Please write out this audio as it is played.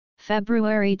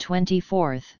February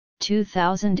 24,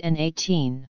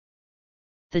 2018.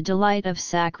 The delight of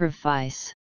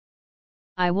sacrifice.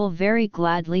 I will very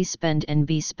gladly spend and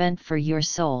be spent for your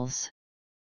souls.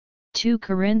 2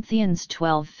 Corinthians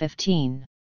 12:15.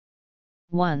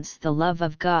 Once the love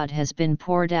of God has been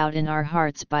poured out in our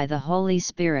hearts by the Holy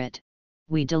Spirit,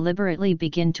 we deliberately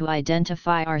begin to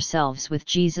identify ourselves with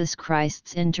Jesus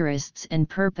Christ's interests and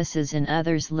purposes in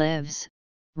others' lives.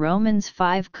 Romans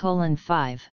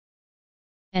 5:5.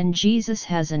 And Jesus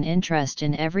has an interest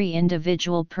in every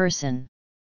individual person.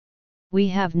 We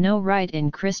have no right in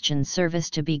Christian service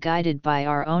to be guided by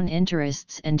our own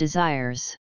interests and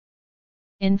desires.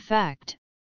 In fact,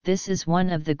 this is one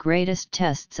of the greatest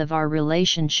tests of our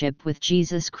relationship with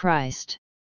Jesus Christ.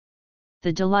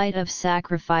 The delight of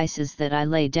sacrifice is that I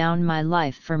lay down my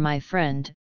life for my friend,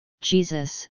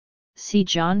 Jesus. See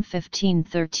John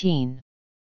 15:13.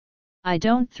 I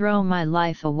don't throw my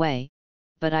life away,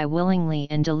 but I willingly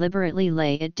and deliberately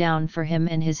lay it down for him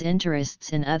and his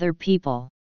interests in other people.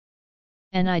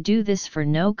 And I do this for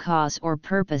no cause or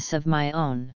purpose of my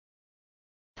own.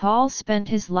 Paul spent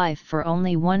his life for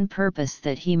only one purpose,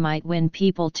 that he might win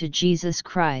people to Jesus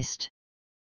Christ.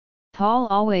 Paul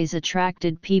always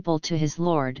attracted people to his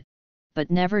Lord,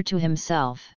 but never to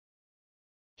himself.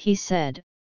 He said,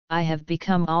 "I have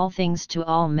become all things to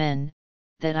all men,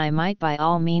 that I might by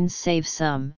all means save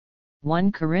some."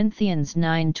 1 Corinthians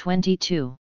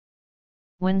 9:22.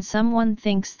 When someone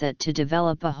thinks that to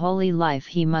develop a holy life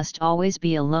he must always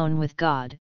be alone with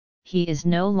God, he is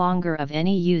no longer of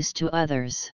any use to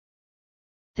others.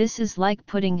 This is like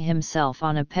putting himself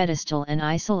on a pedestal and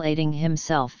isolating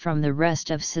himself from the rest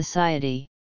of society.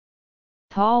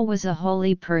 Paul was a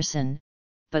holy person,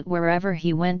 but wherever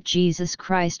he went Jesus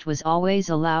Christ was always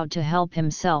allowed to help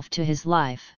himself to his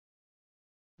life.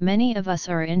 Many of us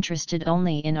are interested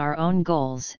only in our own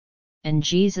goals, and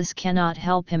Jesus cannot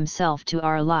help himself to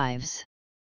our lives.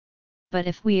 But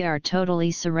if we are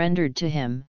totally surrendered to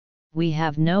him, we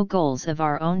have no goals of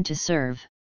our own to serve.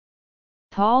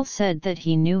 Paul said that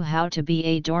he knew how to be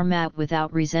a doormat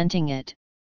without resenting it,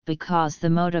 because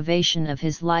the motivation of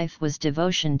his life was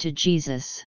devotion to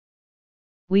Jesus.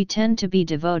 We tend to be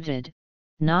devoted,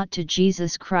 not to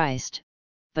Jesus Christ,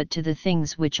 but to the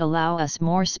things which allow us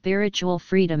more spiritual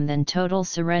freedom than total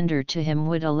surrender to him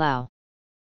would allow.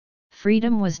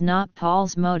 Freedom was not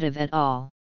Paul's motive at all.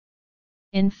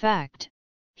 In fact,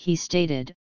 he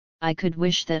stated, "I could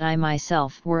wish that I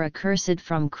myself were accursed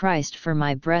from Christ for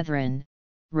my brethren."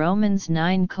 Romans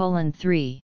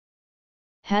 9:3.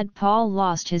 Had Paul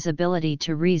lost his ability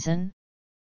to reason?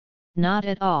 Not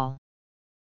at all.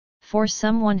 For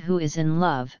someone who is in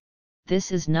love,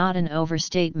 this is not an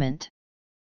overstatement.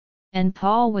 And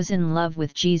Paul was in love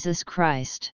with Jesus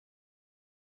Christ.